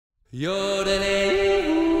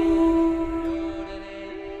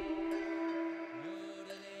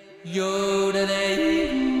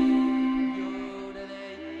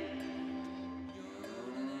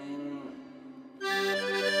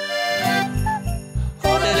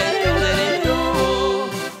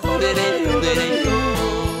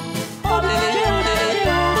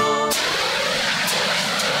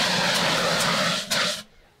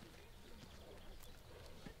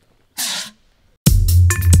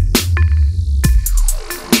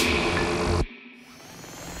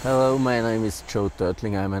Hello, my name is Joe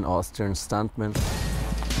Törtling. I'm an Austrian stuntman.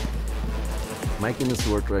 My Guinness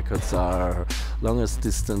World Records are longest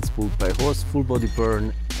distance pulled by horse, full body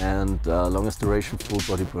burn, and longest duration full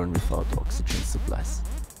body burn without oxygen supplies.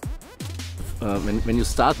 When you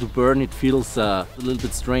start to burn, it feels a little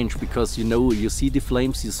bit strange because you see the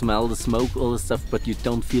flames, you smell the smoke, all the stuff, but you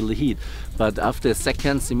don't feel the heat. But after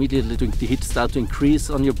seconds, immediately the heat starts to increase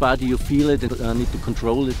on your body, you feel it, and need to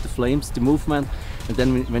control it, the flames, the movement. And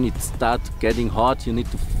then when it starts getting hot, you need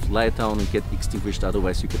to fly down and get extinguished,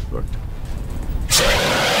 otherwise you get burned.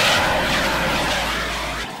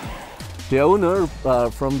 The owner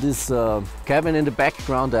from this cabin in the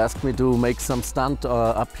background asked me to make some stunt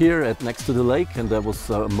up here next to the lake, and I was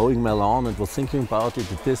mowing my lawn and was thinking about it,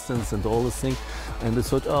 the distance and all the things. And I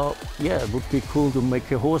thought, oh yeah, it would be cool to make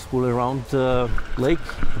a horse pull around the lake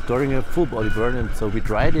during a full body burn, and so we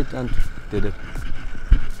tried it and did it.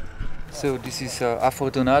 So this is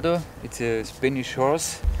Afortunado. It's a Spanish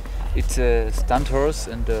horse. It's a stunt horse,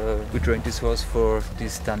 and we trained this horse for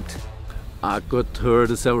this stunt. I got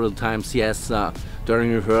hurt several times, yes,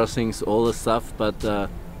 during rehearsings, all the stuff, but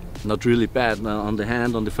not really bad. On the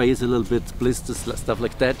hand, on the face a little bit, blisters, stuff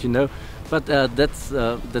like that, But that's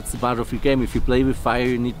the part of your game. If you play with fire,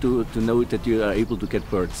 you need to know that you are able to get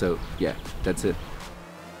burned. So yeah, that's it.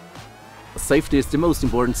 Safety is the most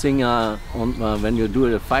important thing when you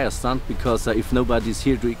do a fire stunt, because if nobody's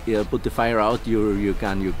here to put the fire out, you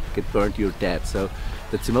get burned, you're dead. So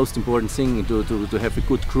that's the most important thing, to have a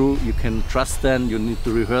good crew. You can trust them, you need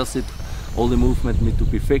to rehearse it, all the movement need to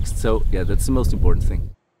be fixed. So yeah, that's the most important thing.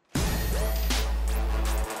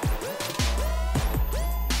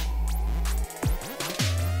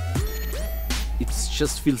 It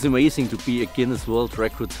just feels amazing to be a Guinness World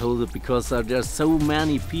Records holder, because there are so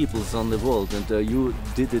many people on the world, and you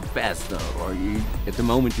did it best, or at the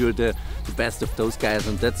moment you're the best of those guys,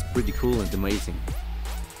 and that's pretty cool and amazing.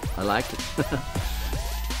 I like it.